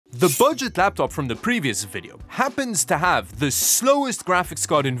The budget laptop from the previous video happens to have the slowest graphics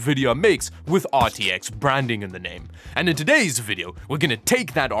card Nvidia makes with RTX branding in the name. And in today's video, we're gonna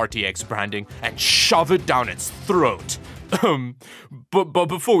take that RTX branding and shove it down its throat. But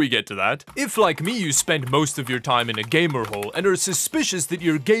before we get to that, if like me you spend most of your time in a gamer hole and are suspicious that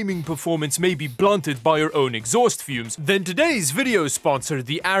your gaming performance may be blunted by your own exhaust fumes, then today's video sponsor,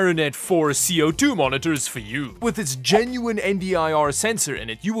 the Aranet 4 CO2 monitor, is for you. With its genuine NDIR sensor in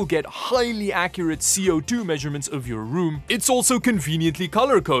it, you will get highly accurate CO2 measurements of your room. It's also conveniently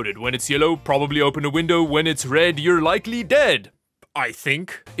color-coded. When it's yellow, probably open a window. When it's red, you're likely dead. I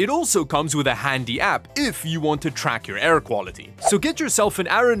think. It also comes with a handy app if you want to track your air quality. So get yourself an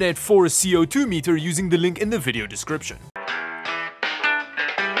Aranet 4 CO2 meter using the link in the video description.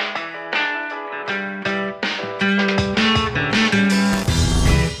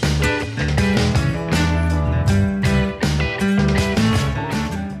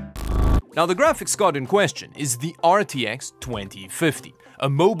 Now the graphics card in question is the RTX 2050, a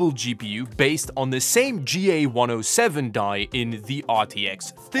mobile GPU based on the same GA107 die in the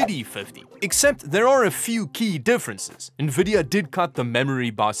RTX 3050. Except there are a few key differences. Nvidia did cut the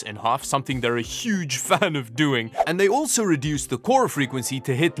memory bus in half, something they're a huge fan of doing, and they also reduced the core frequency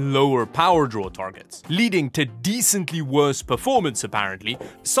to hit lower power draw targets, leading to decently worse performance apparently,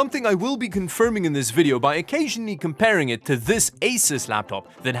 something I will be confirming in this video by occasionally comparing it to this Asus laptop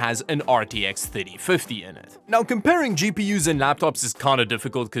that has an RTX 3050 in it. Now comparing GPUs and laptops is kinda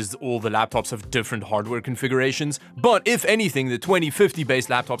difficult because all the laptops have different hardware configurations, but if anything the 2050 based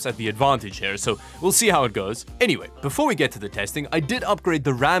laptops have the advantage here, so we'll see how it goes. Anyway, before we get to the testing, I did upgrade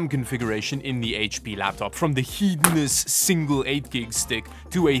the RAM configuration in the HP laptop from the hedonous single 8GB stick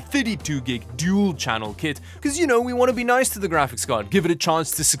to a 32GB dual channel kit, because you know, we want to be nice to the graphics card, give it a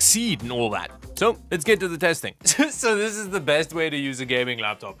chance to succeed and all that. So let's get to the testing. So this is the best way to use a gaming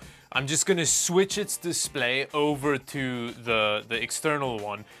laptop. I'm just gonna switch its display over to the external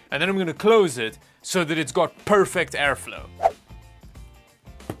one, and then I'm gonna close it so that it's got perfect airflow.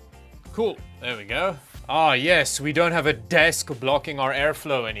 Cool, there we go. Ah yes, we don't have a desk blocking our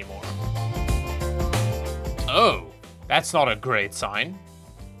airflow anymore. Oh, that's not a great sign.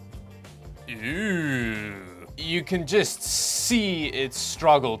 Ooh. You can just see its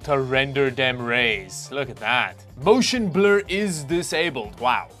struggle to render them rays. Look at that. Motion blur is disabled.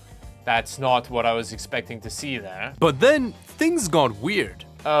 Wow. That's not what I was expecting to see there. But then things got weird.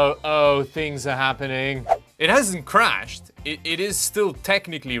 Oh, things are happening. It hasn't crashed. It is still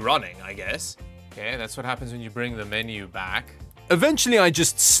technically running, I guess. Okay, that's what happens when you bring the menu back. Eventually, I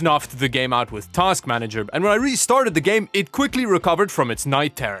just snuffed the game out with Task Manager, and when I restarted the game, it quickly recovered from its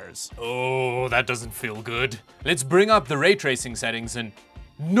night terrors. Oh, that doesn't feel good. Let's bring up the ray tracing settings and...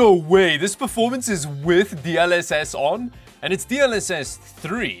 No way, this performance is with DLSS on? And it's DLSS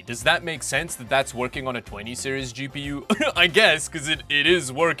 3. Does that make sense that that's working on a 20 series GPU? I guess, because it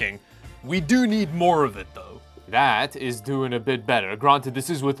is working. We do need more of it though. That is doing a bit better. Granted, this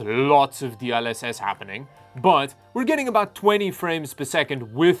is with lots of DLSS happening, but we're getting about 20 frames per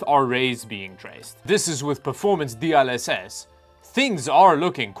second with our rays being traced. This is with performance DLSS. Things are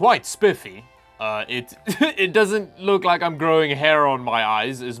looking quite spiffy. It doesn't look like I'm growing hair on my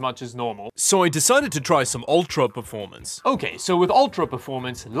eyes as much as normal. So I decided to try some ultra performance. Okay, so with ultra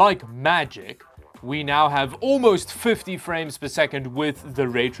performance, like magic, we now have almost 50 frames per second with the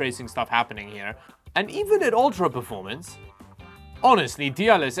ray tracing stuff happening here. And even at ultra performance, honestly,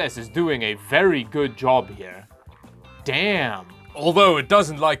 DLSS is doing a very good job here. Damn. Although it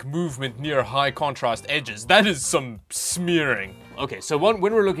doesn't like movement near high contrast edges, that is some smearing. Okay, so when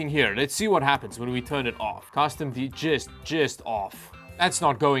we're looking here, let's see what happens when we turn it off. Custom V just off. That's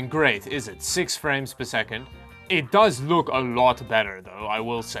not going great, is it? 6 frames per second. It does look a lot better though, I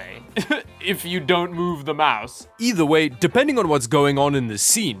will say, if you don't move the mouse. Either way, depending on what's going on in the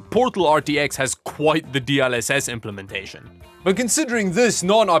scene, Portal RTX has quite the DLSS implementation. But considering this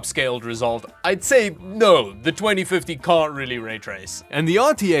non-upscaled result, I'd say no, the 2050 can't really ray trace. And the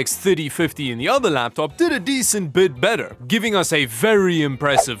RTX 3050 in the other laptop did a decent bit better, giving us a very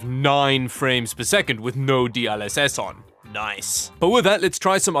impressive 9 frames per second with no DLSS on. Nice. But with that, let's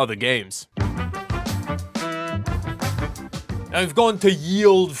try some other games. I've gone to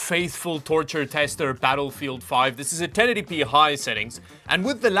Yield Faithful Torture Tester Battlefield 5. This is a 1080p high settings, and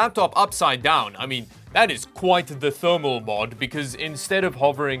with the laptop upside down, I mean, that is quite the thermal mod, because instead of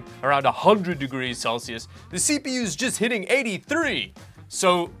hovering around 100 degrees Celsius, the CPU is just hitting 83.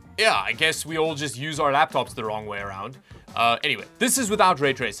 So yeah, I guess we all just use our laptops the wrong way around. Anyway, this is without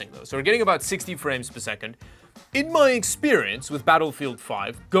ray tracing though, so we're getting about 60 frames per second. In my experience with Battlefield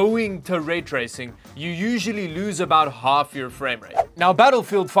 5, going to ray tracing, you usually lose about half your frame rate. Now,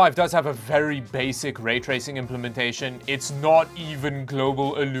 Battlefield 5 does have a very basic ray tracing implementation. It's not even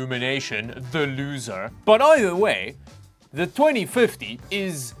global illumination, the loser. But either way, the 2050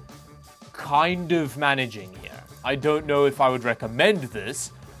 is kind of managing here. I don't know if I would recommend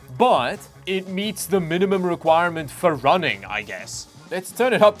this, but it meets the minimum requirement for running, I guess. Let's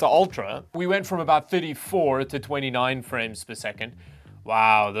turn it up to ultra. We went from about 34 to 29 frames per second.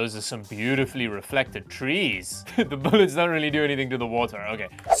 Wow, those are some beautifully reflected trees. The bullets don't really do anything to the water. Okay,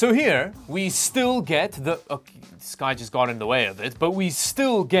 so here we still get the... Okay, the sky just got in the way of it, but we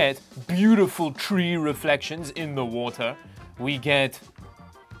still get beautiful tree reflections in the water. We get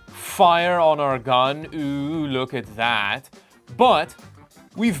fire on our gun. Ooh, look at that. But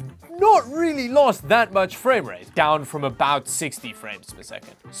we've not really lost that much frame rate, down from about 60 frames per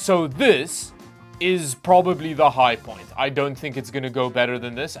second. So this is probably the high point. I don't think it's gonna go better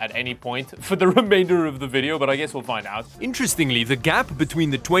than this at any point for the remainder of the video, but I guess we'll find out. Interestingly, the gap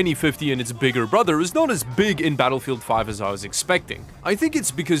between the 2050 and its bigger brother is not as big in Battlefield 5 as I was expecting. I think it's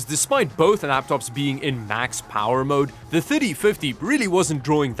because despite both laptops being in max power mode, the 3050 really wasn't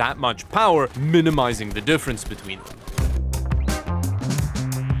drawing that much power, minimizing the difference between them.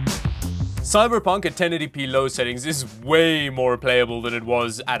 Cyberpunk at 1080p low settings is way more playable than it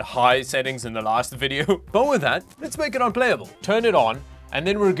was at high settings in the last video. But with that, let's make it unplayable. Turn it on, and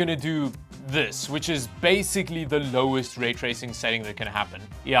then we're gonna do this, which is basically the lowest ray tracing setting that can happen.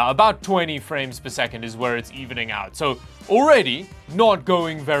 Yeah, about 20 frames per second is where it's evening out. So already not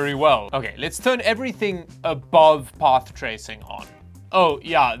going very well. Okay, let's turn everything above path tracing on. Oh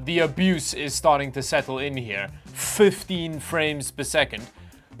yeah, the abuse is starting to settle in here. 15 frames per second,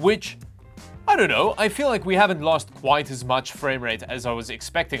 which, I don't know, I feel like we haven't lost quite as much frame rate as I was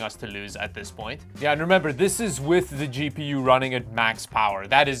expecting us to lose at this point. Yeah, and remember, this is with the GPU running at max power.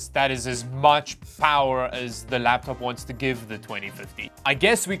 That is as much power as the laptop wants to give the 2050. I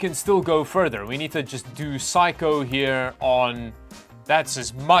guess we can still go further. We need to just do Psycho here on... That's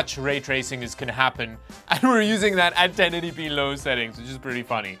as much ray tracing as can happen, and we're using that at 1080p low settings, which is pretty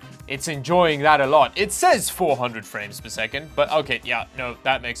funny. It's enjoying that a lot. It says 400 frames per second, but okay, yeah, no,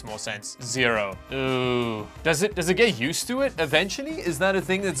 that makes more sense. 0. Ooh. Does it get used to it eventually? Is that a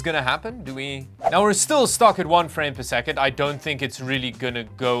thing that's gonna happen? Do we... Now we're still stuck at 1 frame per second. I don't think it's really gonna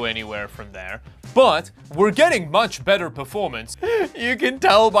go anywhere from there, but we're getting much better performance. You can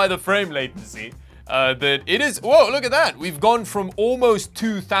tell by the frame latency. That it is... Whoa, look at that! We've gone from almost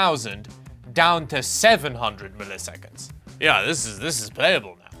 2,000 down to 700 milliseconds. Yeah, this is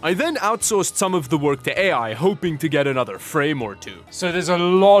playable now. I then outsourced some of the work to AI, hoping to get another frame or two. So there's a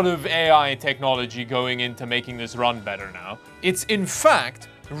lot of AI technology going into making this run better now. It's in fact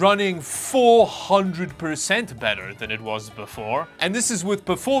running 400% better than it was before. And this is with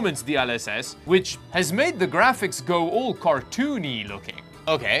performance DLSS, which has made the graphics go all cartoony looking.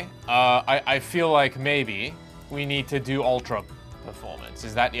 Okay, I feel like maybe we need to do ultra performance.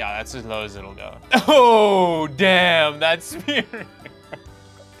 Is that... Yeah, that's as low as it'll go. Oh, damn, that spear.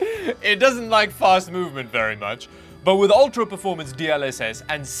 It doesn't like fast movement very much, but with ultra performance DLSS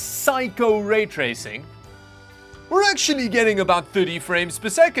and psycho ray tracing, we're actually getting about 30 frames per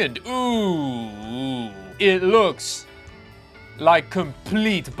second. Ooh, it looks like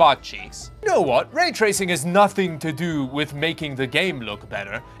complete butt cheeks. You know what? Ray tracing has nothing to do with making the game look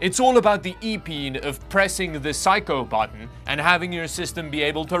better. It's all about the EP of pressing the Psycho button and having your system be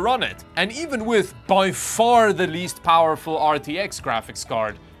able to run it. And even with by far the least powerful RTX graphics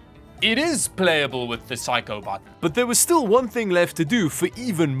card, it is playable with the Psycho button. But there was still one thing left to do for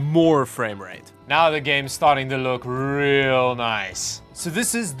even more frame rate. Now the game's starting to look real nice. So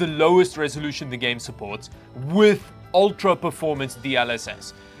this is the lowest resolution the game supports with ultra performance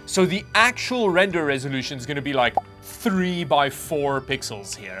DLSS. So the actual render resolution is going to be like 3 by 4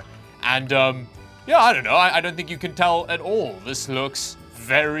 pixels here. And yeah, I don't know. I don't think you can tell at all. This looks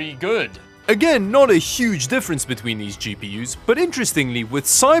very good. Again, not a huge difference between these GPUs, but interestingly, with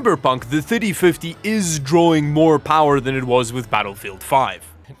Cyberpunk, the 3050 is drawing more power than it was with Battlefield 5.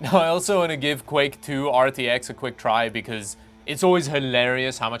 Now, I also want to give Quake 2 RTX a quick try because it's always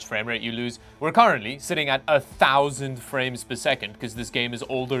hilarious how much frame rate you lose. We're currently sitting at 1,000 frames per second because this game is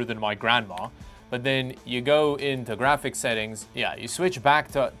older than my grandma. But then you go into graphics settings, yeah, you switch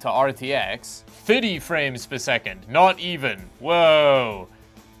back to RTX, 30 frames per second, not even. Whoa.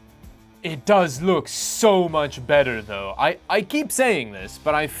 It does look so much better though. I keep saying this,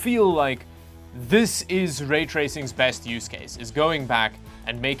 but I feel like this is ray tracing's best use case, is going back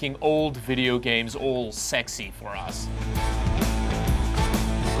and making old video games all sexy for us.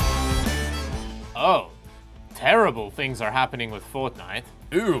 Oh, terrible things are happening with Fortnite.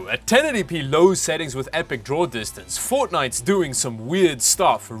 Ooh, at 1080p low settings with epic draw distance, Fortnite's doing some weird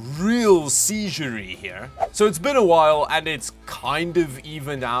stuff, real seizure-y here. So it's been a while and it's kind of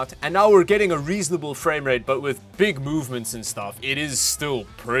evened out, and now we're getting a reasonable frame rate, but with big movements and stuff, it is still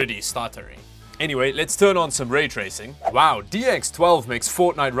pretty stuttery. Anyway, let's turn on some ray tracing. Wow, DX12 makes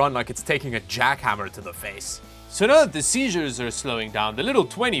Fortnite run like it's taking a jackhammer to the face. So now that the seizures are slowing down, the little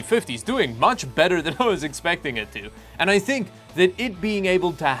 2050 is doing much better than I was expecting it to. And I think that it being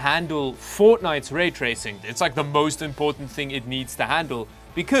able to handle Fortnite's ray tracing, it's like the most important thing it needs to handle.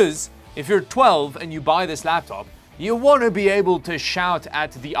 Because if you're 12 and you buy this laptop, you want to be able to shout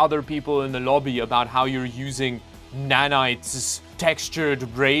at the other people in the lobby about how you're using Nanite's textured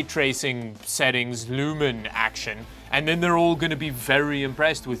ray tracing settings lumen action, and then they're all going to be very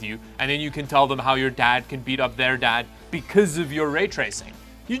impressed with you, and then you can tell them how your dad can beat up their dad because of your ray tracing.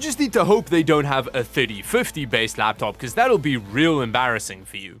 You just need to hope they don't have a 3050 based laptop, because that'll be real embarrassing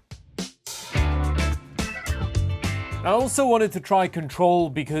for you. I also wanted to try Control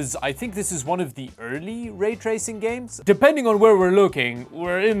because I think this is one of the early ray tracing games. Depending on where we're looking,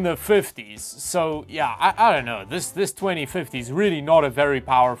 we're in the 50s. So yeah, I don't know. This 2050 is really not a very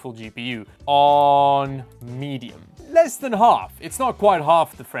powerful GPU on medium. Less than half. It's not quite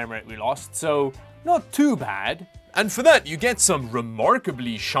half the frame rate we lost, so not too bad. And for that, you get some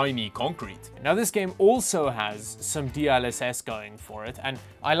remarkably shiny concrete. Now this game also has some DLSS going for it, and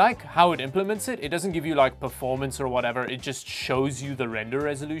I like how it implements it. It doesn't give you like performance or whatever, it just shows you the render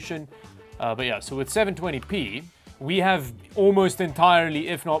resolution. But yeah, so with 720p, we have almost entirely,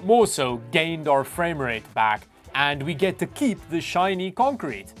 if not more so, gained our frame rate back, and we get to keep the shiny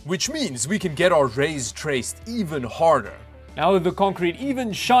concrete. Which means we can get our rays traced even harder. Now with the concrete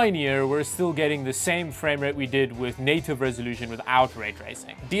even shinier, we're still getting the same frame rate we did with native resolution without ray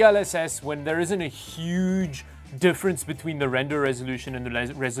tracing. DLSS, when there isn't a huge difference between the render resolution and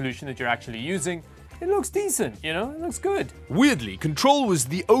the resolution that you're actually using, it looks decent, you know, it looks good. Weirdly, Control was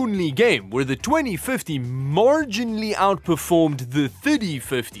the only game where the 2050 marginally outperformed the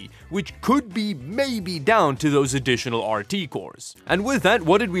 3050, which could be maybe down to those additional RT cores. And with that,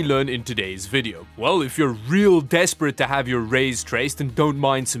 what did we learn in today's video? Well, if you're real desperate to have your rays traced and don't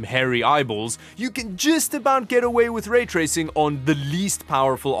mind some hairy eyeballs, you can just about get away with ray tracing on the least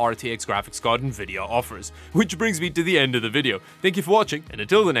powerful RTX graphics card Nvidia offers. Which brings me to the end of the video. Thank you for watching, and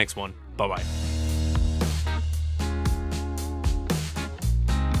until the next one, bye bye.